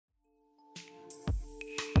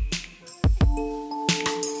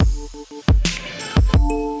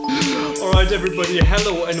Alright everybody,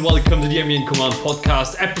 hello and welcome to the MEN Command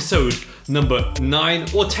podcast, episode number 9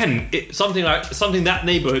 or 10. Something that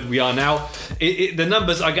neighborhood we are now. The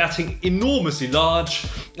numbers are getting enormously large,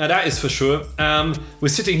 that is for sure. We're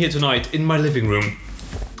sitting here tonight in my living room,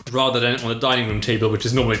 rather than on a dining room table, which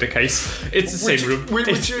is normally the case. It's the same room. Which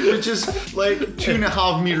is like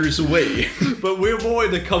 2.5 meters away. But we're more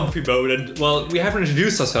in the comfy mode, and well, we haven't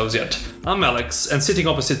introduced ourselves yet. I'm Alex, and sitting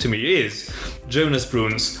opposite to me is Jonas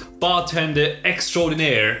Bruns, bartender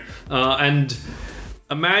extraordinaire, and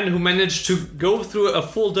a man who managed to go through a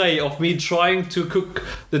full day of me trying to cook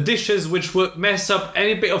the dishes which would mess up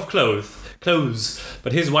any bit of clothes,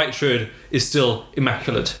 but his white shirt is still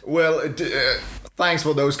immaculate. Well, thanks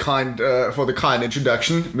for the kind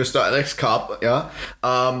introduction, Mr. Alex Kopp. Yeah.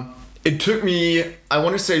 It took me, I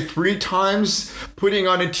want to say 3 times putting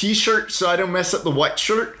on a t-shirt so I don't mess up the white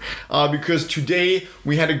shirt, because today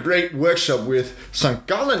we had a great workshop with St.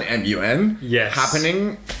 Gallen MUN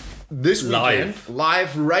happening this weekend,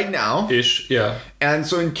 live right now. Yeah. And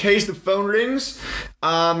so in case the phone rings,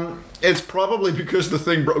 it's probably because the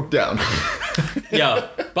thing broke down. Yeah,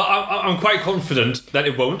 but I'm quite confident that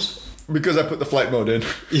it won't. Because I put the flight mode in.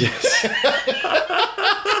 Yes.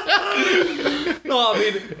 No, I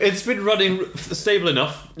mean, it's been running stable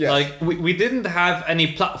enough. Yes. Like, we didn't have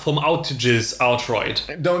any platform outages outright.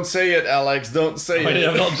 Don't say it, Alex. Don't say it.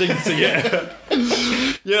 I'm not jinxing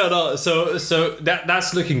it. Yeah, no, so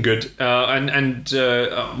that's looking good. And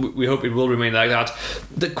we hope it will remain like that.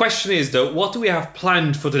 The question is, though, what do we have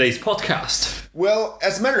planned for today's podcast? Well,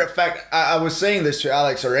 as a matter of fact, I was saying this to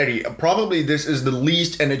Alex already. Probably this is the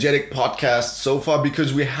least energetic podcast so far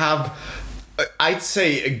because we have, I'd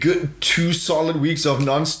say, a good 2 solid weeks of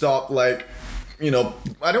nonstop, like, I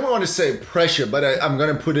don't want to say pressure, but I'm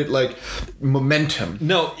going to put it like momentum.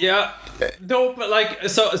 No, but like,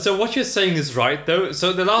 so what you're saying is right, though.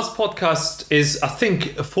 So the last podcast is, I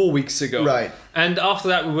think, 4 weeks ago. Right. And after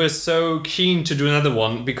that, we were so keen to do another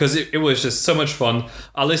one because it was just so much fun.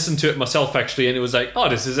 I listened to it myself, actually, and it was like, oh,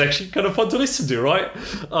 this is actually kind of fun to listen to, right?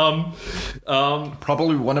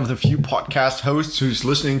 Probably one of the few podcast hosts who's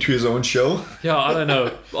listening to his own show. Yeah, I don't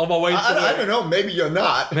know. On my way to I don't know. Maybe you're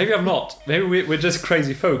not. Maybe I'm not. Maybe we're just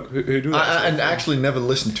crazy folk who do that. And actually never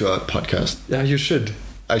listen to our podcast. Yeah, you should.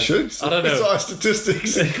 I should. I don't know. So our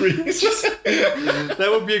statistics increase. That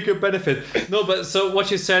would be a good benefit. No, but so what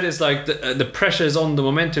you said is like the pressure is on, the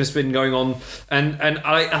momentum's been going on, and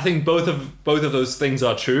I think both of those things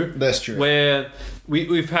are true. That's true. Where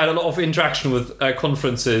we've had a lot of interaction with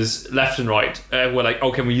conferences left and right. We're like,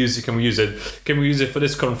 oh, can we use it? Can we use it? Can we use it for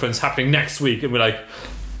this conference happening next week? And we're like,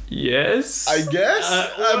 yes, I guess.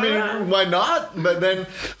 I mean, why not? But then,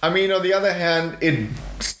 I mean, on the other hand, it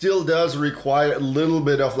still does require a little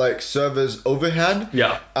bit of like service overhead.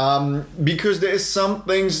 Yeah. Because there is some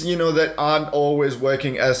things, that aren't always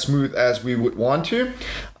working as smooth as we would want to.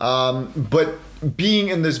 But being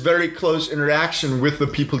in this very close interaction with the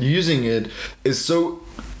people using it is so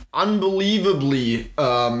unbelievably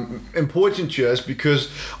important to us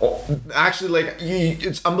because actually, like,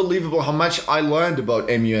 it's unbelievable how much I learned about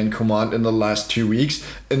MEN Command in the last 2 weeks,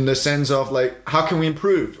 in the sense of like, how can we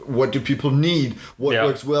improve? What do people need? What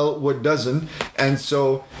works well? What doesn't? And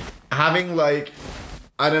so having like,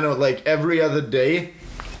 I don't know, like every other day,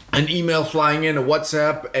 an email flying in, a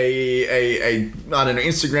WhatsApp, a I don't know,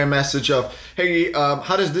 Instagram message of, hey,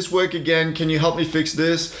 how does this work again? Can you help me fix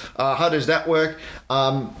this? How does that work?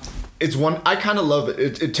 It's one, I kind of love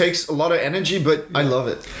it. It takes a lot of energy, but I love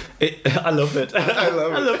it. I love it. I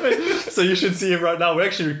love it. So you should see it right now. We're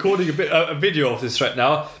actually recording a video of this right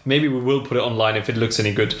now. Maybe we will put it online if it looks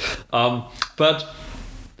any good. But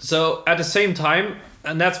so at the same time,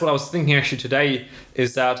 and that's what I was thinking actually today,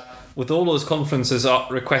 is that with all those conferences are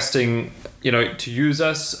requesting, to use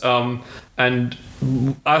us, and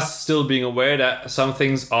us still being aware that some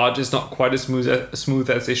things are just not quite as smooth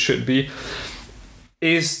as they should be,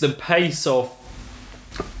 is the pace of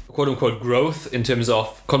quote-unquote growth in terms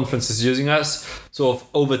of conferences using us sort of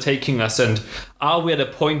overtaking us, and are we at a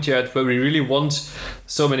point yet where we really want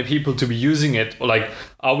so many people to be using it, or like,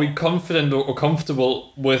 are we confident or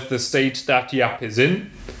comfortable with the state that the app is in,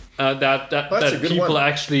 that people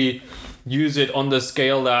actually use it on the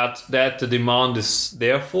scale that the demand is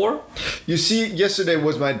there for? You see, yesterday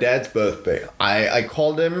was my dad's birthday. I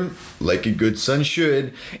called him like a good son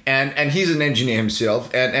should, and he's an engineer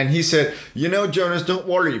himself, and he said, Jonas, don't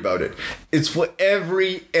worry about it. It's for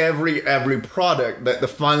every product that the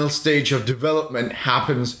final stage of development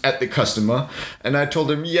happens at the customer. And I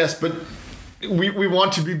told him, yes, but we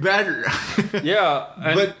want to be better. Yeah.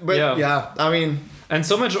 But yeah, I mean, and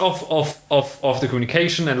so much of the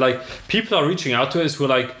communication, and like people are reaching out to us who are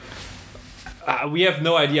like, we have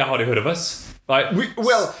no idea how they heard of us. Right?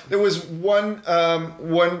 There was one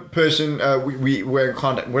person we were in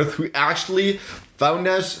contact with who actually found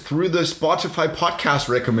us through the Spotify podcast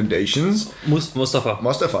recommendations.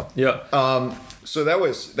 Mustafa. Yeah. So that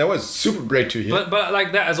was super great to hear. But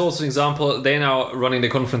like that as also an example, they're now running the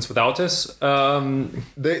conference without us.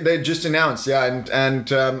 They just announced, yeah,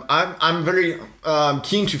 and I'm very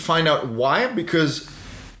keen to find out why, because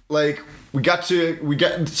like we got see,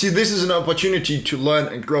 this is an opportunity to learn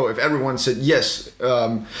and grow. If everyone said yes,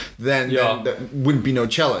 then there wouldn't be no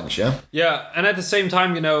challenge. Yeah, and at the same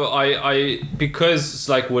time, you know, I because it's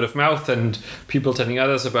like word of mouth and people telling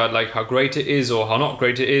others about like how great it is or how not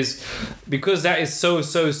great it is, because that is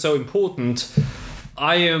so important.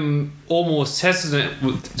 I am almost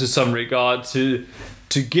hesitant to some regard to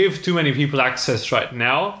give too many people access right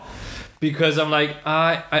now. Because I'm like,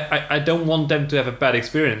 I don't want them to have a bad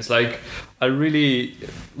experience. Like, I really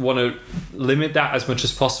want to limit that as much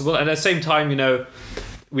as possible. And at the same time, you know,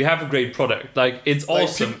 we have a great product. Like, it's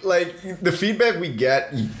awesome. Like the feedback we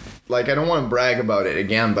get, like, I don't want to brag about it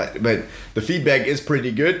again, but the feedback is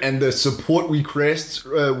pretty good. And the support requests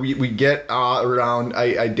we get are around,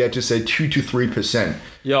 I dare to say, 2 to 3%.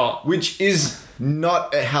 Yeah. Which is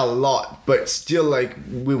not a hell lot, but still, like,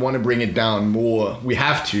 we want to bring it down more. We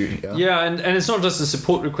have to. Yeah, and it's not just the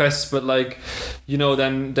support requests, but like, you know,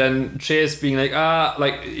 then chairs being like,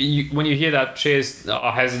 when you hear that chairs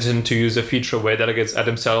are hesitant to use a feature where delegates add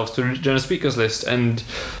themselves to the general speakers list and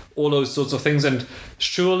all those sorts of things. And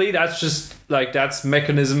surely that's just like, that's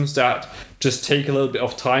mechanisms that just take a little bit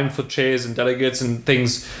of time for chairs and delegates and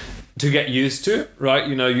things to get used to, right?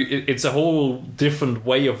 You know, it's a whole different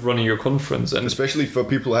way of running your conference, and especially for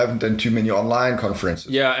people who haven't done too many online conferences.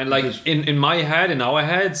 Yeah, and like in my head, in our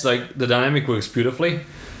heads, like the dynamic works beautifully.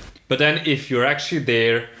 But then if you're actually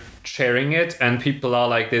there sharing it, and people are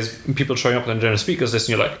like, there's people showing up on the general speakers list,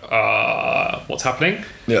 and you're like, what's happening?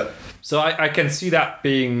 Yeah. So I can see that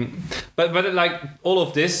being, but like all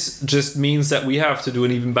of this just means that we have to do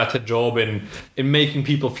an even better job in making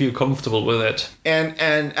people feel comfortable with it. And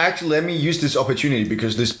actually, let me use this opportunity,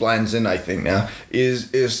 because this blends in, I think, now,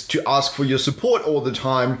 is to ask for your support all the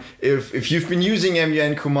time. If you've been using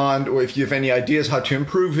MUN Command, or if you have any ideas how to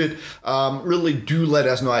improve it, really do let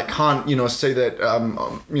us know. I can't, say that,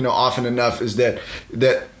 often enough, is that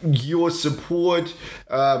your support,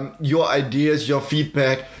 your ideas, your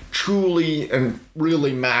feedback truly and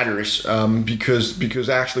really matters, because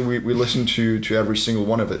actually we listen to every single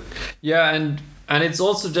one of it. Yeah, and it's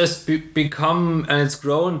also just become, and it's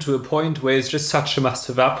grown to a point where it's just such a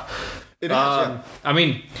massive app. It is, yeah. I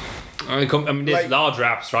mean, there's larger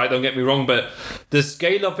apps, right? Don't get me wrong, but the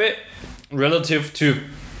scale of it relative to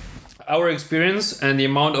our experience and the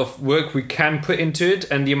amount of work we can put into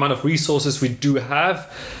it and the amount of resources we do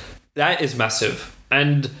have, that is massive.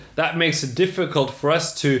 And that makes it difficult for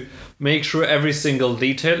us to make sure every single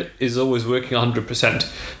detail is always working 100%,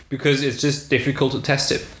 because it's just difficult to test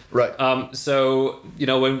it. Right. So,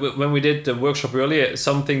 when we did the workshop earlier,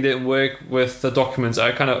 something didn't work with the documents.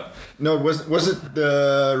 I kind of... No, was it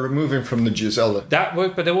the removing from the GSL? That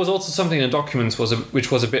worked, but there was also something in the documents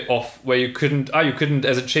which was a bit off, where you couldn't,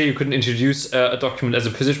 as a chair, you couldn't introduce a document as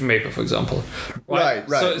a position paper, for example. Right.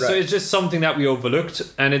 So it's just something that we overlooked,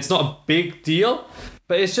 and it's not a big deal,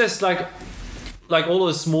 but it's just like all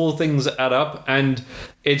those small things add up, and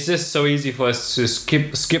it's just so easy for us to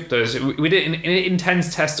skip those. We did an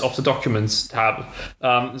intense test of the documents tab.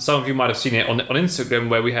 Some of you might have seen it on Instagram,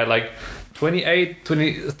 where we had like 38,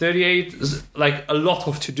 like a lot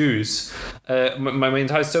of to-dos. My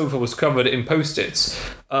entire sofa was covered in Post-its.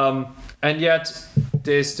 And yet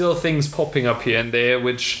there's still things popping up here and there,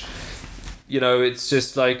 which, it's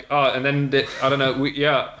just like, and then, I don't know,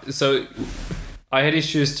 so I had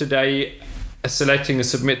issues today selecting a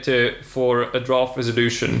submitter for a draft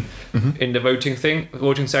resolution in the voting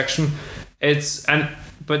section.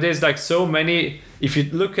 But there's like so many. If you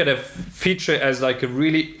look at a feature as like a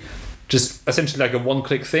really just essentially like a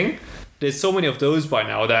one-click thing, there's so many of those by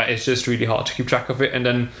now that it's just really hard to keep track of it. And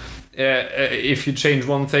then if you change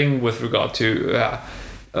one thing with regard to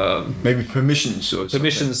maybe permissions or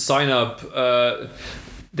something. Sign up,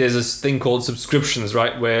 there's this thing called subscriptions,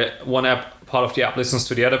 right, where one part of the app listens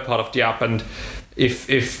to the other part of the app, and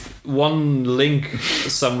if one link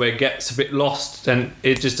somewhere gets a bit lost, then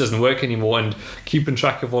it just doesn't work anymore, and keeping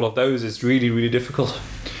track of all of those is really, really difficult.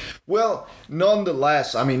 Well,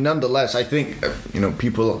 nonetheless, I think,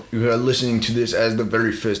 people who are listening to this as the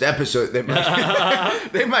very first episode, they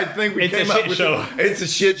might think we came up with it's a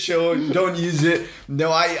shit show, don't use it.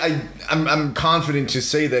 No, I'm confident to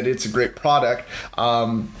say that it's a great product.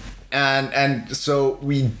 and so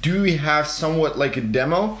we do have somewhat like a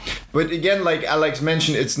demo, but again, like Alex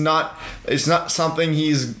mentioned, it's not something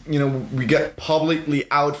we get publicly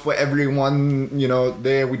out for everyone,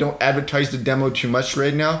 there. We don't advertise the demo too much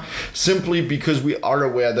right now, simply because we are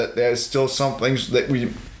aware that there's still some things that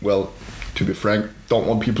we, well, to be frank, don't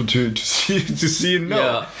want people to see and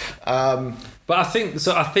know. Yeah. But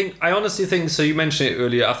I honestly think, so you mentioned it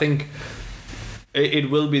earlier, I think it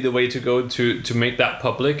will be the way to go to make that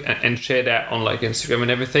public and share that on like Instagram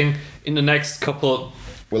and everything in the next couple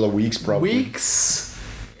of weeks, probably.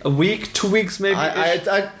 A week, 2 weeks maybe.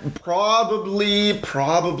 I probably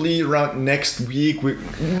around next week.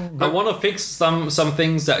 I want to fix some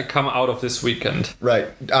things that come out of this weekend. Right,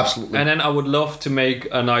 absolutely. And then I would love to make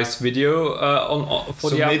a nice video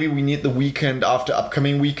maybe we need the weekend after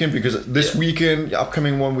upcoming weekend, because this weekend, the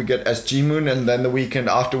upcoming one, we get SG Moon, and then the weekend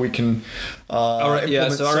after we can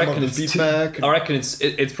implement so I reckon it's feedback. I reckon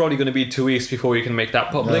it's probably going to be 2 weeks before we can make that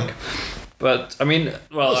public. Yeah. But I mean,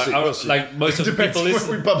 we'll see. Like most of the people when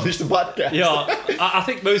we publish the podcast. Yeah, I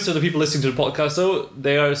think most of the people listening to the podcast, though,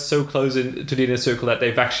 they are so close to the inner circle that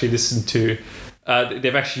they've actually listened to.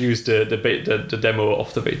 They've actually used the demo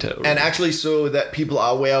of the beta. And actually, so that people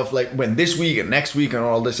are aware of like when this week and next week and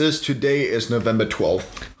all this is. Today is November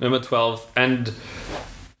 12th. November 12th, and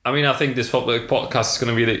I mean, I think this public podcast is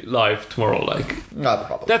going to be live tomorrow. Probably.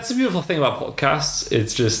 That's the beautiful thing about podcasts.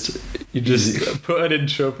 It's just you put an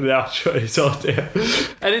intro, put an outro, it's out there,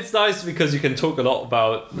 and it's nice because you can talk a lot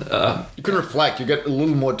about. You can reflect. You get a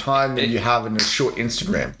little more time than you have in a short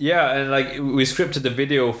Instagram. Yeah, and like we scripted the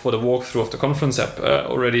video for the walkthrough of the conference app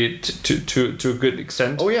already to a good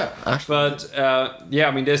extent. Oh yeah, actually. But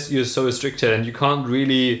I mean, you're so restricted, and you can't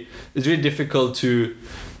really. It's really difficult to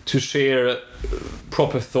share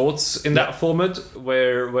proper thoughts in that format,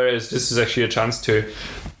 whereas this is actually a chance to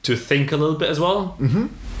think a little bit as well. Mm-hmm.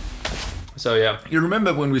 So yeah, you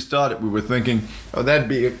remember when we started, we were thinking, that'd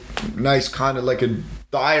be a nice kind of like a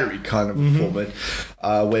diary kind of format,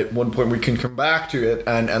 where at one point we can come back to it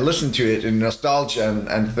and listen to it in nostalgia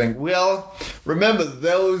and think, well, remember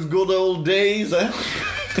those good old days.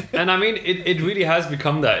 And I mean, it really has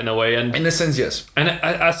become that in a way, and in a sense, yes. And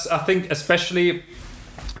I think especially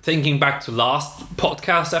thinking back to last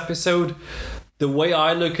podcast episode, the way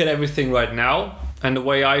I look at everything right now and the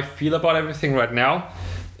way I feel about everything right now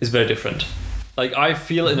is very different. Like I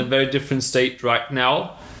feel in a very different state right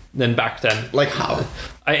now than back then. Like how?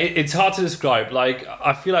 It's hard to describe. Like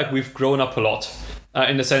I feel like we've grown up a lot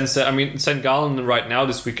in the sense that, I mean, St. Gallen right now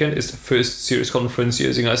this weekend is the first serious conference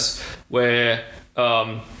using us where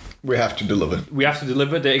we have to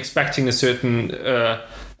deliver. They're expecting a certain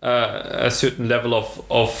level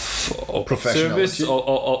of service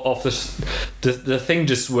of the thing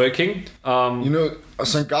just working.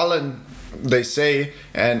 St. Gallen, they say,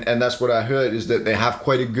 and that's what I heard, is that they have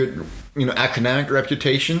quite a good academic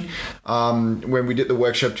reputation. When we did the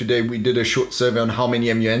workshop today, we did a short survey on how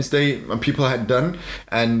many MUNs people had done,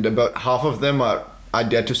 and about half of them are, I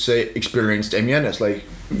dare to say, experienced MUNers, like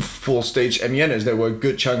full stage MUNers. There were a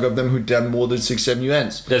good chunk of them who'd done more than 6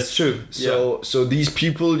 MUNs. That's true. So these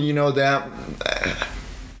people, they aren't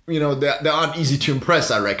easy to impress,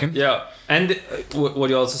 I reckon. Yeah, and what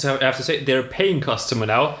you also have to say, they're a paying customer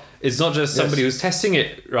now. It's not just somebody who's testing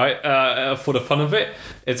it, right, for the fun of it.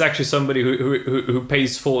 It's actually somebody who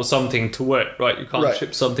pays for something to work, right? You can't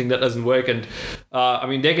ship something that doesn't work. And I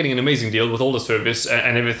mean, they're getting an amazing deal with all the service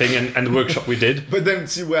and everything and the workshop we did. But then,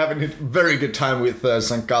 see, we're having a very good time with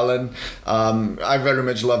St. Gallen. I very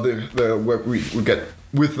much love the work we get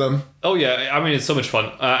with them. Oh yeah, I mean, it's so much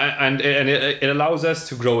fun, and it allows us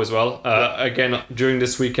to grow as well. Again, during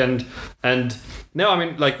this weekend. And no, I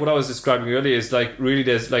mean, like what I was describing earlier is like really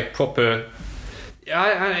there's like proper.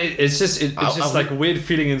 It's just like a weird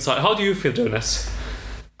feeling inside. How do you feel, Jonas?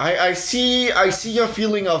 I see your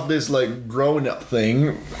feeling of this like grown up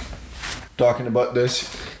thing. Talking about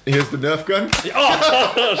this. Here's the Nerf gun.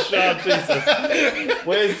 Oh shit,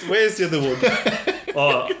 Jesus! Where's the other one?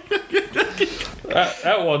 Oh.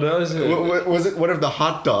 That one, was it one of the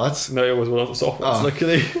hot dots? No, it was one of the soft ones,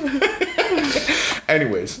 luckily.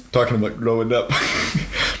 Anyways, talking about growing up.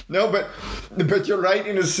 No, but you're right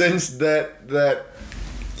in a sense that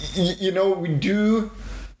we do.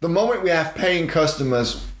 The moment we have paying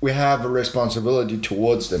customers, we have a responsibility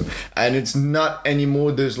towards them, and it's not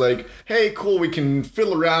anymore. There's like, hey, cool, we can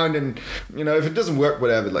fill around, and if it doesn't work,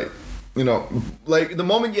 whatever. Like, like the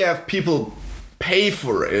moment you have people pay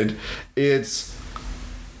for it,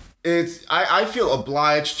 I feel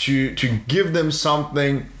obliged to give them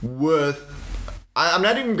something worth. I'm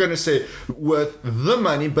not even gonna say worth the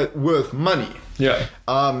money, but worth money. Yeah.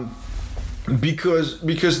 because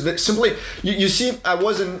simply you see, I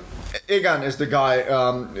wasn't. Egan is the guy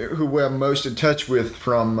who we're most in touch with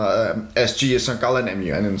from SG St. Gallen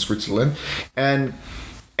MUN in Switzerland, and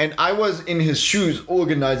I was in his shoes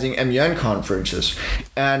organizing MUN conferences,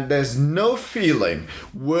 and there's no feeling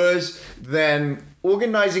worse than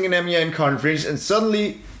organizing an MUN conference and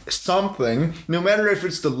suddenly something, no matter if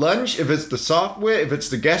it's the lunch, if it's the software, if it's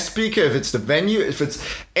the guest speaker, if it's the venue, if it's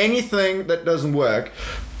anything that doesn't work,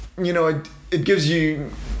 it gives you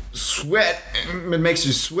sweat, it makes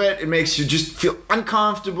you sweat, it makes you just feel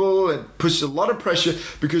uncomfortable, and puts a lot of pressure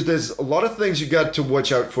because there's a lot of things you got to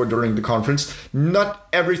watch out for during the conference. Not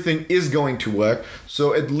everything is going to work,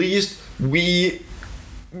 so at least we,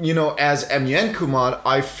 as MUN Command,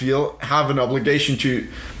 I feel have an obligation to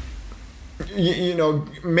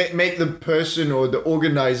make the person or the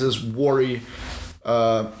organizers worry.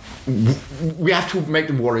 We have to make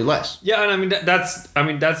them worry less. Yeah, and that's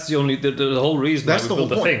the only the whole reason that's why we built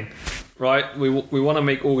the thing, right? We want to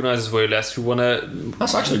make organizers worry less. We want to.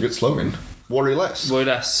 That's actually a good slogan. Worry less. Worry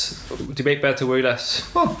less. Debate better. Worry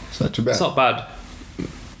less. Oh, it's not too bad. It's not bad.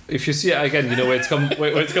 If you see it again, you know where it's come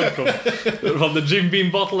from. From the Jim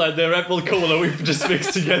Beam bottle and the Red Bull Cola we've just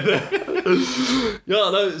mixed together.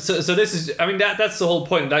 Yeah, no. So this is. That's the whole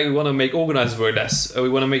point. That we want to make organizers worry less. We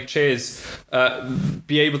want to make chairs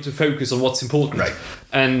be able to focus on what's important, right?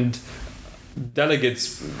 And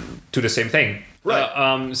delegates do the same thing,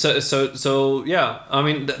 right? So yeah.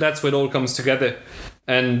 That's where it all comes together,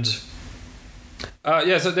 and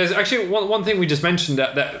So there's actually one thing we just mentioned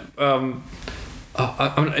that.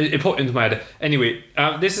 It popped into my head. Anyway,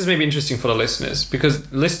 this is maybe interesting for the listeners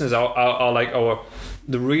because listeners are like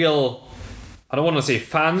the real. I don't want to say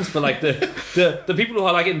fans, but like the people who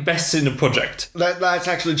are like invested in the project. That's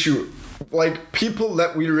actually true. Like people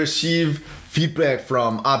that we receive feedback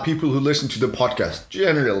from are people who listen to the podcast,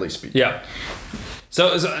 generally speaking. Yeah.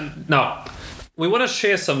 So now we want to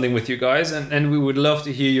share something with you guys, and we would love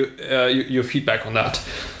to hear your feedback on that.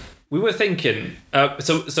 We were thinking,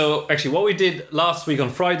 so actually what we did last week on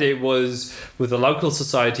Friday was with the local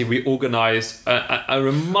society, we organized a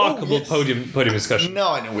remarkable podium discussion.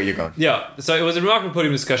 Now I know where you're going. Yeah, so it was a remarkable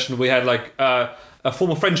podium discussion. We had like a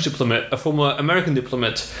former French diplomat, a former American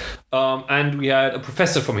diplomat, and we had a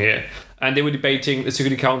professor from here. And they were debating the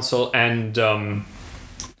Security Council and,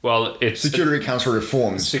 Security Council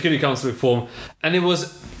reforms. Security Council reform. And it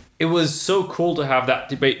was so cool to have that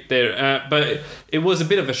debate there, but it was a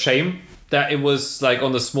bit of a shame that it was like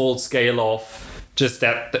on the small scale of just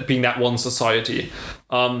that being that one society.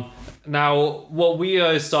 Now, what we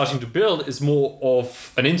are starting to build is more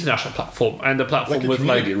of an international platform, and the platform like a with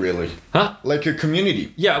community, really. Huh? Like a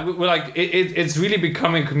community. Yeah, we're like it's really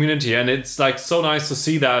becoming a community, and it's like so nice to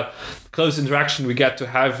see that close interaction we get to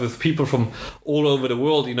have with people from all over the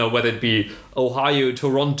world. Whether it be Ohio,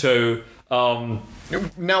 Toronto.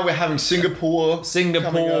 Now we're having Singapore,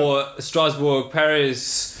 Strasbourg,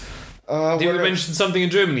 Paris. Did we mention something in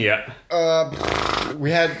Germany yet?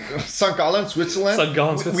 We had St. Gallen, Switzerland.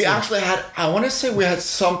 We actually had, I want to say we had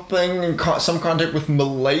something in some contact with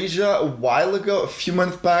Malaysia a while ago, a few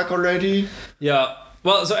months back already. Yeah.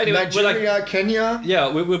 Well, so anyway, Nigeria, Kenya. Yeah,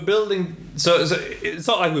 we're building. So it's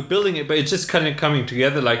not like we're building it, but it's just kind of coming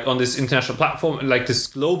together, like on this international platform, like this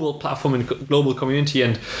global platform and global community.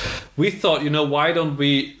 And we thought, why don't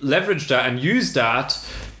we leverage that and use that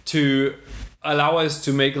to allow us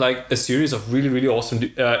to make like a series of really, really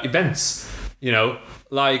awesome events.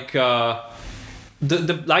 Like the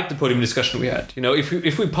podium discussion we had.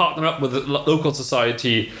 If we partner up with a local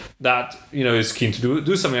society that is keen to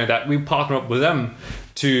do something like that, we partner up with them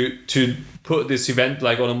to put this event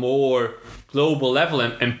like on a more global level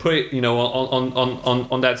and put it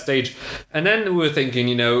on that stage. And then we were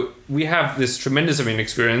thinking, we have this tremendous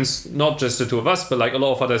experience, not just the two of us, but like a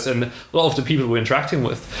lot of others and a lot of the people we're interacting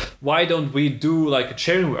with. Why don't we do like a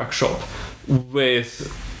sharing workshop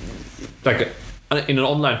with like in an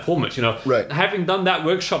online format, Right. Having done that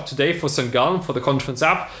workshop today for St. Gallen for the conference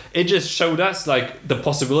app, it just showed us like the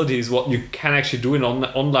possibilities, what you can actually do in an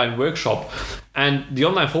online workshop. And the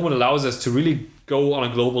online format allows us to really go on a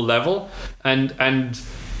global level and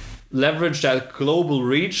leverage that global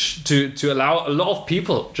reach to allow a lot of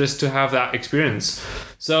people just to have that experience.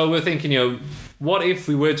 So we're thinking, what if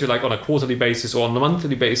we were to like on a quarterly basis or on a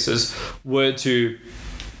monthly basis were to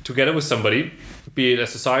together with somebody, be it a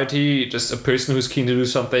society, just a person who's keen to do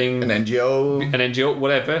something, an NGO,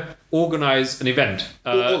 whatever, organize an event.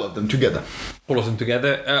 All of them together.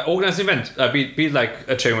 Organize an event. Be it like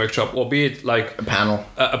a training workshop, or be it like a panel,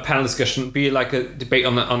 discussion. Be it like a debate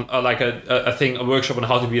on like a workshop on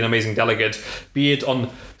how to be an amazing delegate. Be it on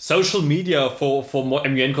social media for more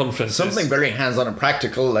MUN conferences. Something very hands-on and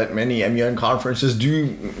practical that many MUN conferences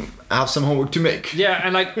do have some homework to make. Yeah,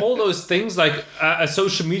 and like all those things, like a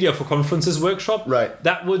social media for conferences workshop. Right.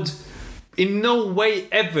 That would in no way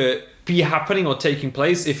ever be happening or taking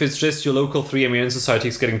place if it's just your local 3 MUN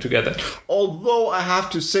societies getting together. Although I have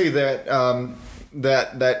to say that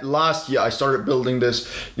that last year I started building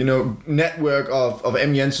this, network of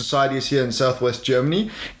MUN societies here in Southwest Germany,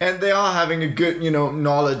 and they are having a good,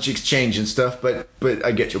 knowledge exchange and stuff. But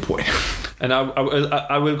I get your point. And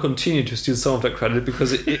I will continue to steal some of that credit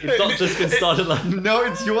because it's not just been started like... No,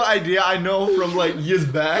 it's your idea. I know from like years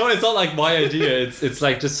back. No, it's not like my idea. It's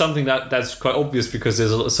like just something that's quite obvious because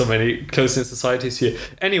there's so many close-knit societies here.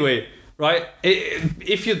 Anyway, right?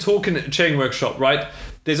 If you're talking chairing workshop, right?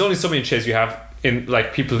 There's only so many chairs you have in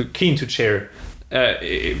like people keen to chair.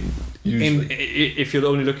 If you're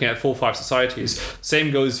only looking at 4 or 5 societies, same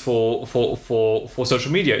goes for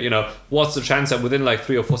social media. What's the chance that within like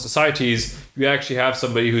 3 or 4 societies you actually have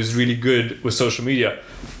somebody who's really good with social media?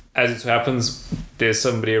 As it so happens, there's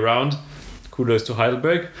somebody around. Kudos to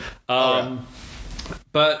Heidelberg.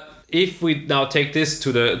 But if we now take this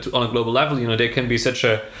on a global level, there can be such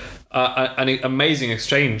an amazing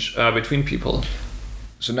exchange between people.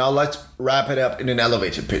 So now let's wrap it up in an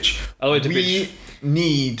elevator pitch. We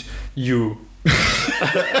need you.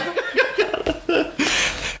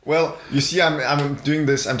 Well, you see, I'm doing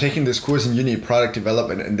this. I'm taking this course in uni, product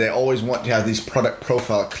development, and they always want to have these product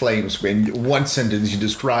profile claims. When in one sentence you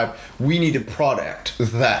describe, we need a product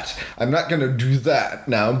that. I'm not going to do that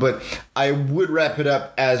now, but I would wrap it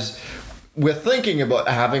up as we're thinking about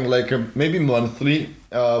having like a maybe monthly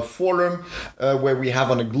forum where we have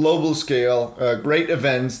on a global scale great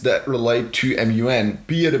events that relate to MUN,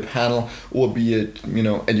 be it a panel or be it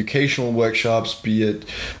educational workshops, be it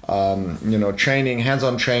training,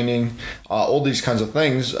 hands-on training, all these kinds of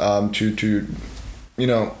things to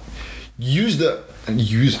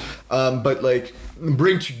but like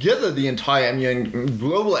bring together the entire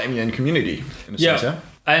global MUN community in a sense, yeah.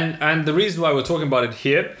 And the reason why we're talking about it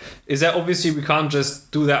here is that obviously we can't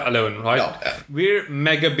just do that alone, right? No. We're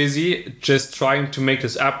mega busy just trying to make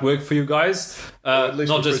this app work for you guys.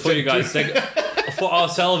 Not just for you guys, like for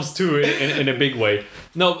ourselves too in a big way.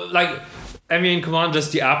 No, like MUN Command,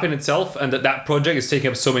 just the app in itself, and that project is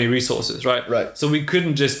taking up so many resources, right? Right. So we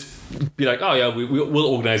couldn't just be like, oh yeah, we'll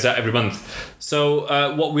organize that every month.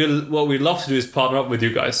 So what we'd love to do is partner up with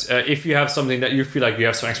you guys. If you have something that you feel like you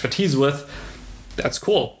have some expertise with, that's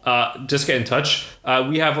cool. Just get in touch.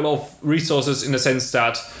 We have a lot of resources in the sense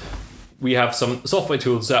that we have some software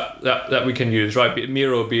tools that we can use, right? Be it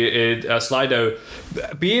Miro, be it Slido,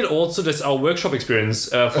 be it also just our workshop experience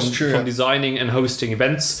from designing and hosting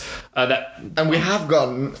events. And we have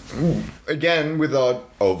gotten, again, without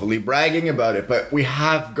overly bragging about it, but we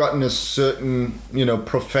have gotten a certain,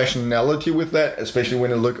 professionality with that, especially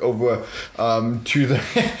when I look over to the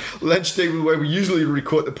lunch table where we usually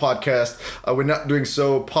record the podcast. We're not doing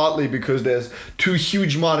so partly because there's 2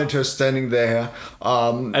 huge monitors standing there.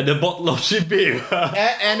 And a bottle of Jim Beam.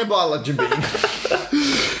 and a bottle of Jim Beam.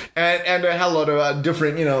 and a hell lot of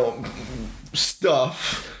different,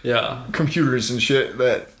 stuff. Yeah. Computers and shit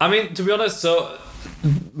that... I mean, to be honest, so...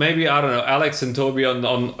 Maybe, I don't know, Alex and Toby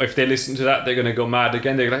on if they listen to that, they're going to go mad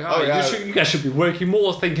again. They're like, you guys should be working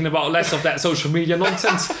more, thinking about less of that social media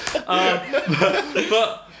nonsense.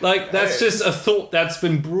 But like, that's just a thought that's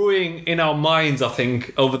been brewing in our minds, I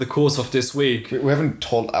think, over the course of this week. We haven't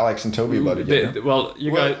told Alex and Toby about it yet. Well,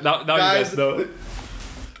 you guys, now guys, you guys know.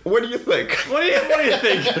 What do you think? What do you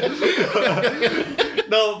think?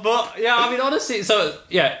 No, but yeah, I mean, honestly, so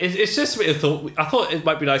yeah, it's just a bit of thought. I thought it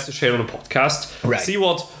might be nice to share on a podcast, right. See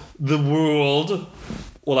what the world,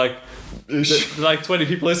 or like 20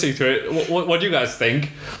 people listening to it, what do you guys think?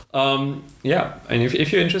 Yeah, and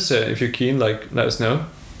if you're interested, if you're keen, like, let us know.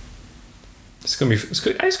 It's gonna be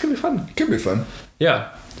fun. It could be fun. Yeah.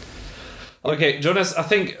 Okay, Jonas, I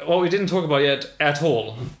think what we didn't talk about yet at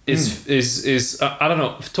all is I don't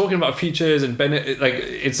know, talking about features and like,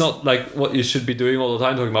 it's not like what you should be doing all the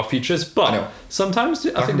time, talking about features, but sometimes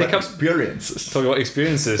I think they come experiences. Talking about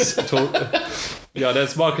experiences. Yeah,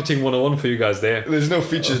 that's marketing 101 for you guys there. There's no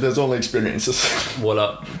features, there's only experiences.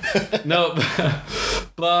 Voila. No,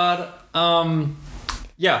 but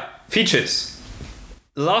yeah, features.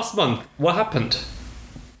 Last month, what happened?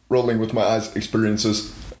 Rolling with my eyes,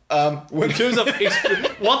 experiences. In terms of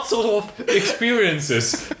what sort of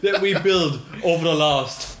experiences that we build over the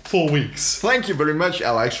last 4 weeks. Thank you very much,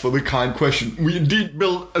 Alex, for the kind question. We indeed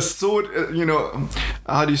built a sort,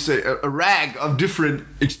 how do you say, a rag of different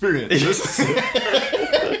experiences.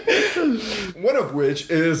 One of which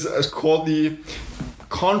is called the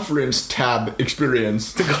Conference Tab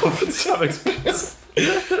experience. The Conference Tab experience.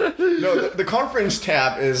 No, the Conference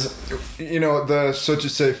Tab is, the, so to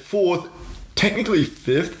say, fourth, technically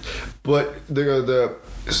fifth, but the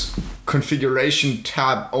configuration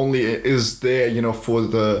tab only is there, for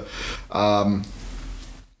the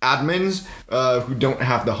admins who don't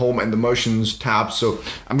have the home and the motions tab. So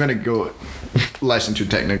I'm gonna go less into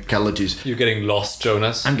technicalities. You're getting lost,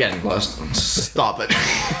 Jonas. I'm getting lost. Stop it.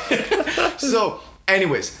 So,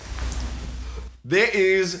 anyways, there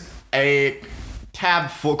is a tab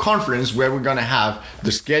for conference where we're gonna have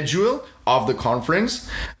the schedule of the conference,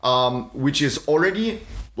 which is already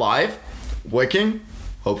live, working,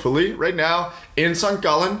 hopefully right now in St.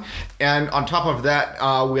 Gallen. And on top of that,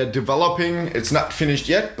 we are developing, it's not finished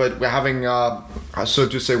yet, but we're having, so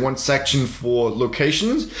to say, one section for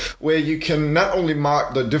locations where you can not only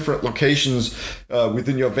mark the different locations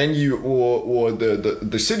within your venue or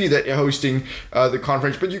the city that you're hosting the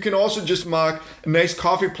conference, but you can also just mark a nice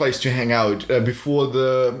coffee place to hang out before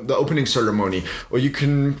the opening ceremony, or you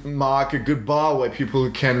can mark a good bar where people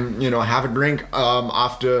can, have a drink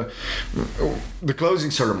after the closing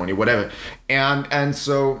ceremony, whatever. And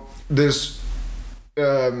so this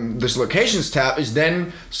locations tab is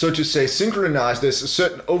then, so to say, synchronized. There's a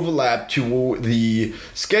certain overlap to the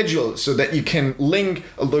schedule so that you can link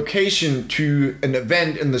a location to an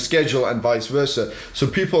event in the schedule and vice versa. So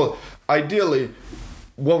people ideally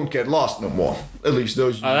won't get lost no more. At least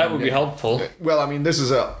those. That would be helpful. Well, I mean, this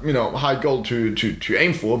is a high goal to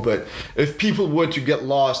aim for. But if people were to get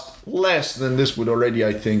lost less, then this would already,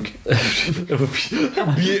 I think, be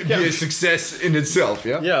a success in itself.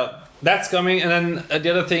 Yeah. Yeah. That's coming, and then the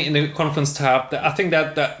other thing in the conference tab, I think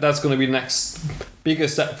that's going to be the next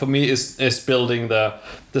biggest step for me is building the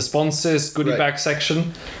sponsors goodie bag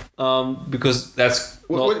section, because that's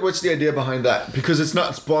what's the idea behind that? Because it's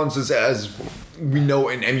not sponsors as we know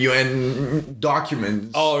in MUN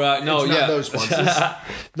documents. Oh right, no, it's not those sponsors.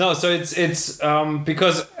 No, so it's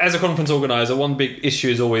because as a conference organizer, one big issue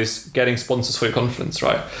is always getting sponsors for your conference,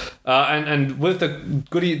 right? And with the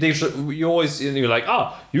goodie, you always, you're like,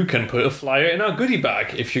 you can put a flyer in our goodie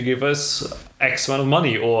bag if you give us X amount of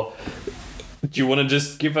money, or do you want to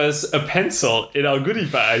just give us a pencil in our goodie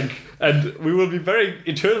bag and we will be very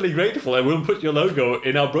eternally grateful and we'll put your logo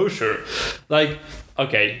in our brochure? Like,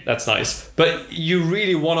 okay, that's nice. But you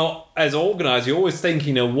really want to, as an organizer, you're always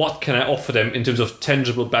thinking, what can I offer them in terms of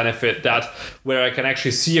tangible benefit, that where I can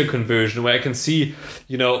actually see a conversion, where I can see,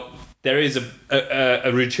 there is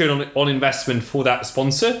a return on investment for that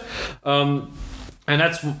sponsor. And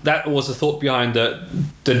that was the thought behind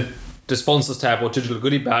the sponsors tab or digital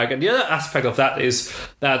goodie bag. And the other aspect of that is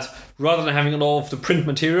that rather than having all of the print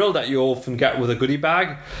material that you often get with a goodie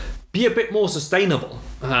bag, be a bit more sustainable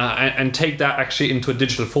and take that actually into a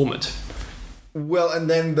digital format. Well, and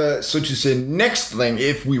then the, so to say, next thing,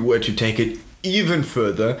 if we were to take it even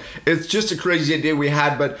further, it's just a crazy idea we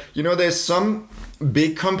had, but there's some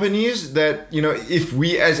big companies that, if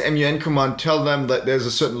we as MUN Command tell them that there's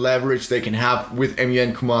a certain leverage they can have with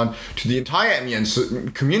MUN Command to the entire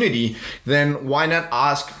MUN community, then why not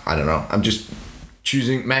ask, I don't know, I'm just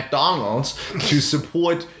choosing McDonald's to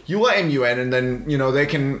support your MUN, and then they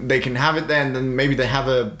can have it there, and then maybe they have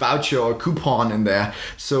a voucher or a coupon in there,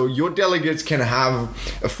 so your delegates can have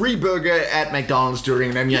a free burger at McDonald's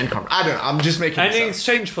during an MUN conference. I don't know, I'm just making and in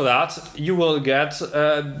exchange for that you will get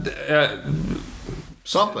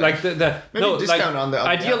something like the maybe discount on the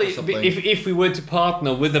ideally if we were to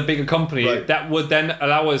partner with a bigger company, right, that would then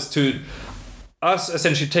allow us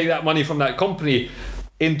essentially take that money from that company,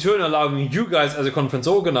 in turn allowing you guys as a conference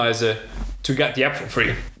organizer to get the app for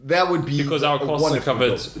free. That would be because our costs are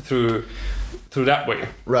covered through that way.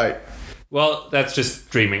 Right. Well, that's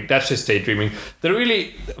just dreaming. That's just daydreaming. They're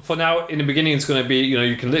really, for now, in the beginning, it's going to be,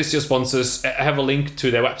 you can list your sponsors, have a link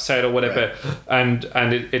to their website or whatever, right,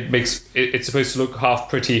 and it's supposed to look half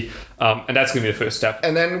pretty, and that's going to be the first step.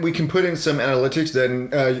 And then we can put in some analytics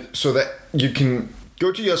then, so that you can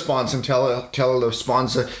go to your sponsor and tell the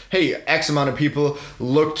sponsor, hey, X amount of people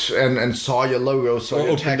looked and saw your logo, saw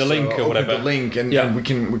your text, the link or whatever. The link, and we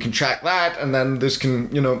can track that, and then this can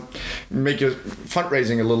make your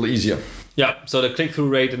fundraising a little easier. Yeah, so the click-through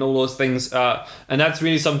rate and all those things, and that's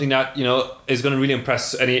really something that is going to really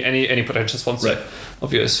impress any potential sponsor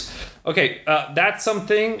of yours. Okay, that's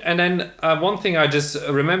something. And then one thing I just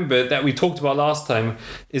remembered that we talked about last time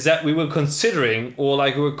is that we were considering, or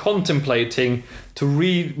we were contemplating, to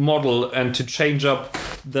remodel and to change up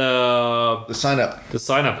the sign up. The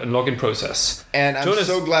sign up and login process. And I'm Jonas,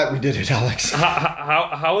 so glad we did it, Alex.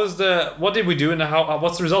 How was what did we do and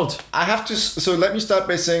what's the result? I have to, so let me start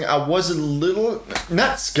by saying I was a little,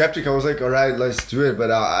 not skeptical, I was like, all right, let's do it,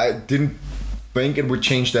 but I didn't think it would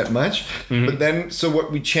change that much. Mm-hmm. But then, so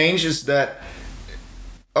what we changed is that,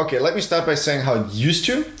 okay, let me start by saying how it used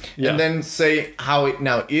to, and then say how it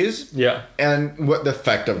now is, and what the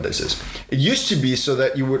effect of this is. It used to be so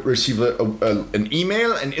that you would receive an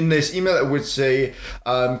email, and in this email it would say,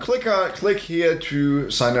 click here to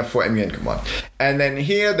sign up for MEN Command. And then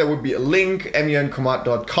here there would be a link,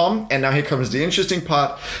 mencommand.com, and now here comes the interesting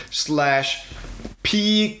part,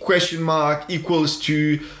 /P equals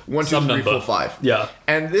to 1, 2, 3, 4, 5. Yeah.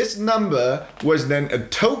 And this number was then a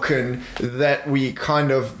token that we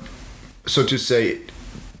kind of, so to say,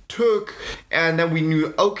 took, and then we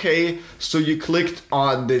knew, okay, so you clicked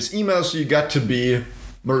on this email, so you got to be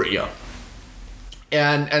Maria.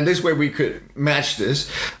 And this way we could match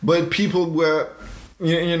this, but people were,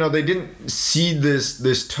 you know, they didn't see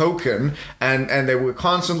this token, and they were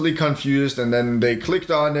constantly confused, and then they clicked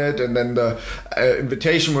on it, and then the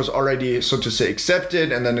invitation was already, so to say,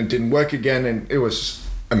 accepted, and then it didn't work again, and it was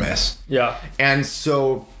a mess. Yeah. And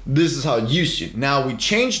so this is how it used to. Now we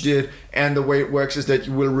changed it, and the way it works is that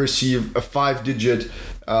you will receive a 5-digit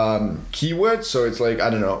keyword. So it's like, I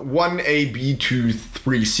don't know,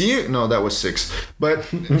 1AB23C. No, that was 6.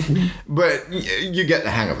 But you get the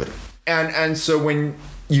hang of it. And so when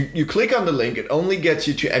you click on the link, it only gets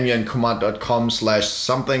you to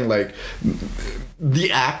mencommand.com/something like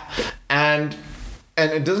the app, and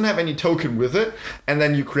it doesn't have any token with it. And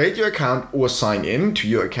then you create your account or sign in to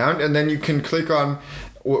your account, and then you can click on,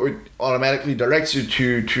 or it automatically directs you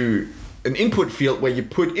to an input field where you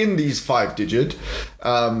put in these 5-digit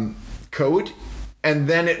code, and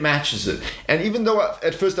then it matches it. And even though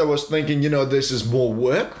at first I was thinking, you know, this is more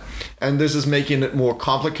work, and this is making it more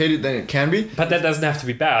complicated than it can be. But that doesn't have to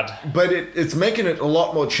be bad. But it's making it a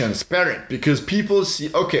lot more transparent, because people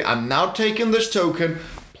see, okay, I'm now taking this token,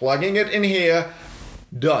 plugging it in here,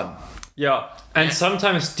 done. Yeah, and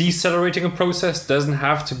sometimes decelerating a process doesn't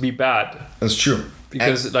have to be bad. That's true.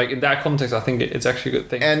 Because like in that context, I think it's actually a good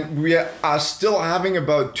thing. And we are still having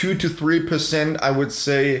about 2 to 3%, I would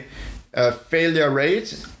say, failure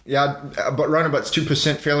rate. Yeah, but around about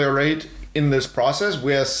 2% failure rate in this process,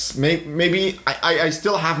 where maybe I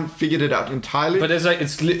still haven't figured it out entirely. But it's like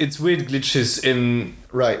it's weird glitches in.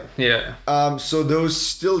 Right. Yeah. So those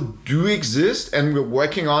still do exist, and we're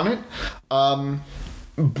working on it.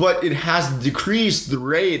 But it has decreased the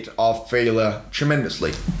rate of failure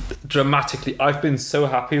tremendously. Dramatically. I've been so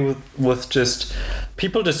happy with just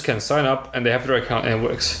people just can sign up and they have their account and it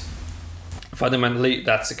works. Fundamentally,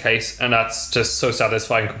 that's the case, and that's just so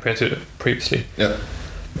satisfying compared to previously. Yeah.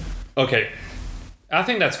 Okay. I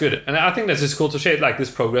think that's good, and I think that's just cool to share like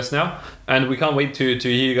this progress now, and we can't wait to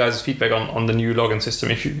hear you guys' feedback on the new login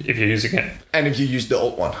system if you're using it. And if you use the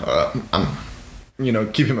old one,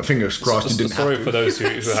 keeping my fingers crossed. You didn't sorry have to. for those who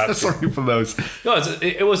had to. Sorry for those. No,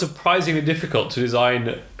 it was surprisingly difficult to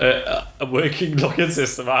design a working login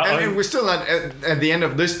system. And we're still not at the end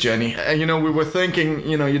of this journey. We were thinking,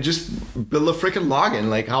 you just build a freaking login.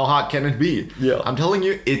 Like, how hard can it be? Yeah. I'm telling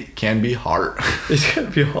you, it can be hard. It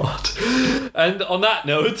can be hard. And on that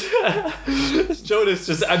note, Jonas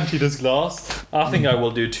just emptied his glass. I think I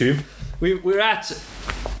will do too. We're at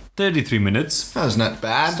 33 minutes. That's not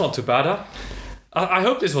bad. It's not too bad, huh? I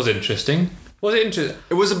hope this was interesting. Was it interesting?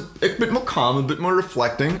 It was a bit more calm, a bit more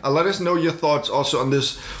reflecting. Let us know your thoughts also on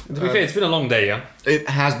this. To be fair, it's been a long day, yeah? It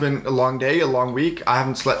has been a long day, a long week. I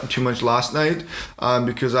haven't slept too much last night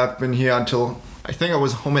because I've been here until, I think I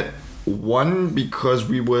was home at 1 because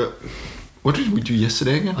we were... What did we do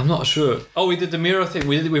yesterday again? I'm not sure. Oh, we did the mirror thing.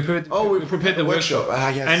 We prepared the workshop.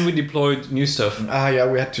 Yes. And we deployed new stuff. Yeah,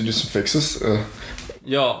 we had to do some fixes.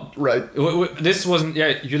 Yeah. Right. This wasn't...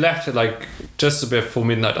 Yeah, you left at like just a bit before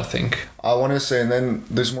midnight, I think. I want to say, and then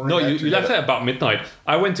this morning... No, you left at about midnight.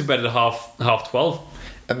 I went to bed at half 12.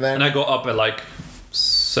 And then... And I got up at like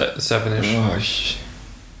 7-ish.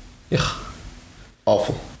 Ugh.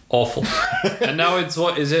 Awful. And now it's,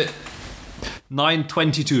 what is it?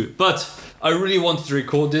 9:22. But... I really wanted to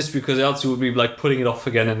record this because else you would be like putting it off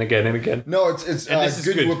again and again and again. No, it's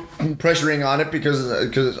good we're pressuring on it because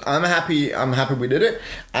I'm happy we did it,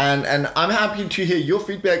 and I'm happy to hear your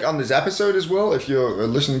feedback on this episode as well. If you're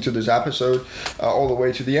listening to this episode all the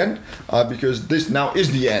way to the end, because this now is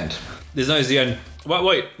the end. This now is the end.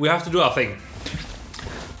 Wait, we have to do our thing.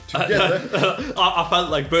 I felt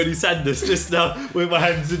like Bernie Sanders just now with my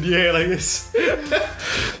hands in the air like this.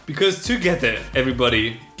 Because together,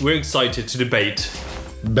 everybody, we're excited to debate.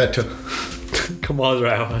 Better. Commander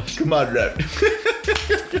hour. Commander.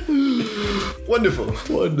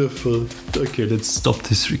 Wonderful. Okay, let's stop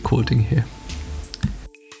this recording here.